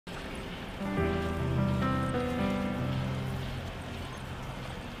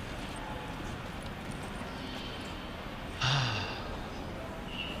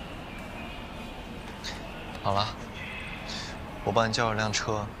好了，我帮你叫了辆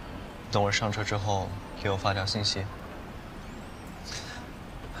车，等会上车之后给我发条信息。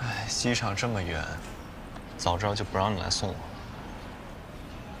哎，机场这么远，早知道就不让你来送我。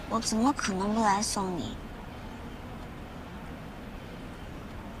我怎么可能不来送你？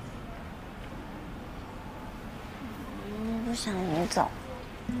不想你走。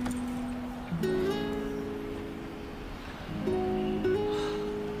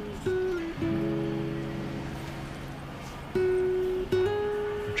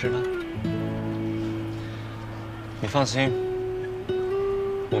我知道。你放心，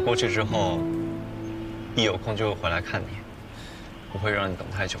我过去之后，一有空就会回来看你，不会让你等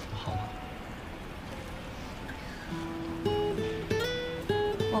太久的，好吗？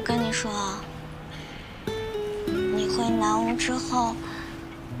我跟你说啊。你回南屋之后，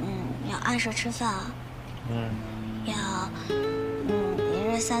要按时吃饭啊。要，一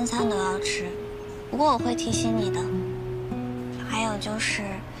日3餐都要吃。不过我会提醒你的。还有就是，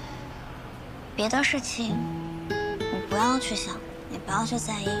别的事情，你不要去想，也不要去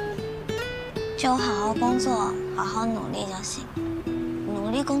在意，就好好工作，好好努力就行。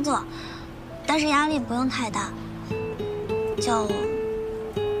努力工作，但是压力不用太大。就。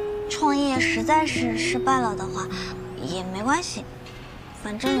创业实在是失败了的话，也没关系，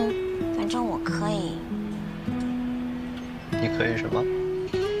反正我可以。你可以什么？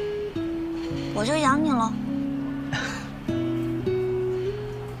我就养你了。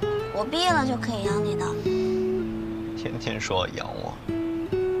我毕业了就可以养你的。天天说要养我，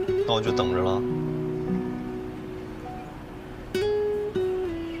那我就等着了。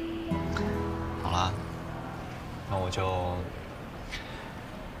好了，那我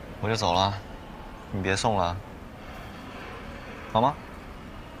就走了，你别送了，好吗？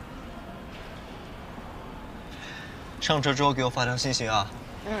上车之后给我发条信息啊。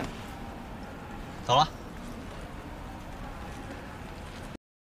走了。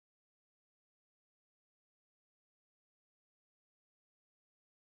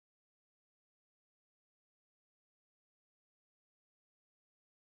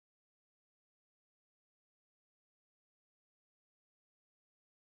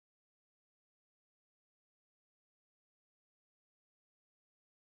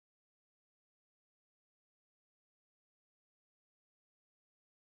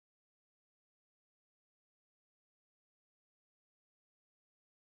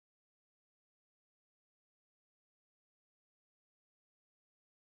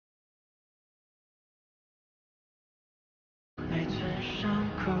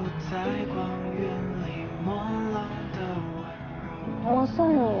我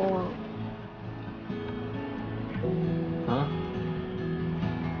送你吗？啊？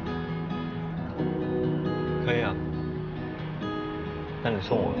可以啊。那你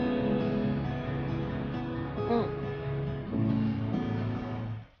送我。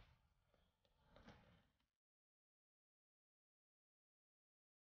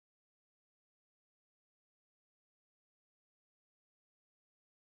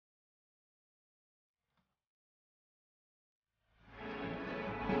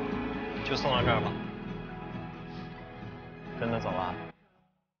就送到这儿吧。真的走了？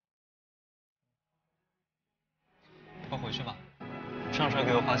快回去吧，上车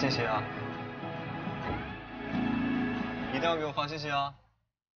给我发信息啊！一定要给我发信息啊！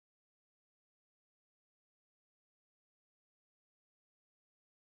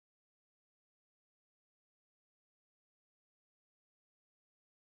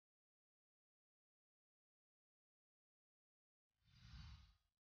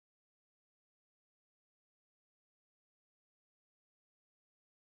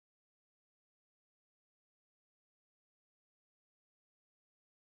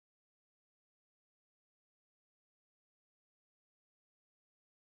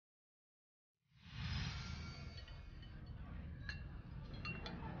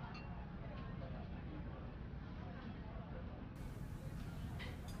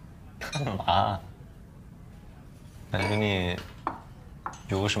干嘛？感觉你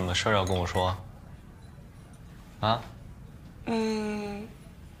有什么事儿要跟我说？啊？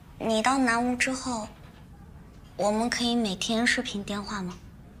你到南屋之后，我们可以每天视频电话吗？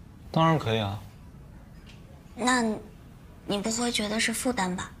当然可以啊。那，你不会觉得是负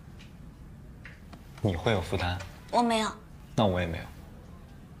担吧？你会有负担？我没有。那我也没有。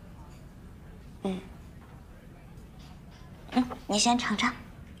你先尝尝。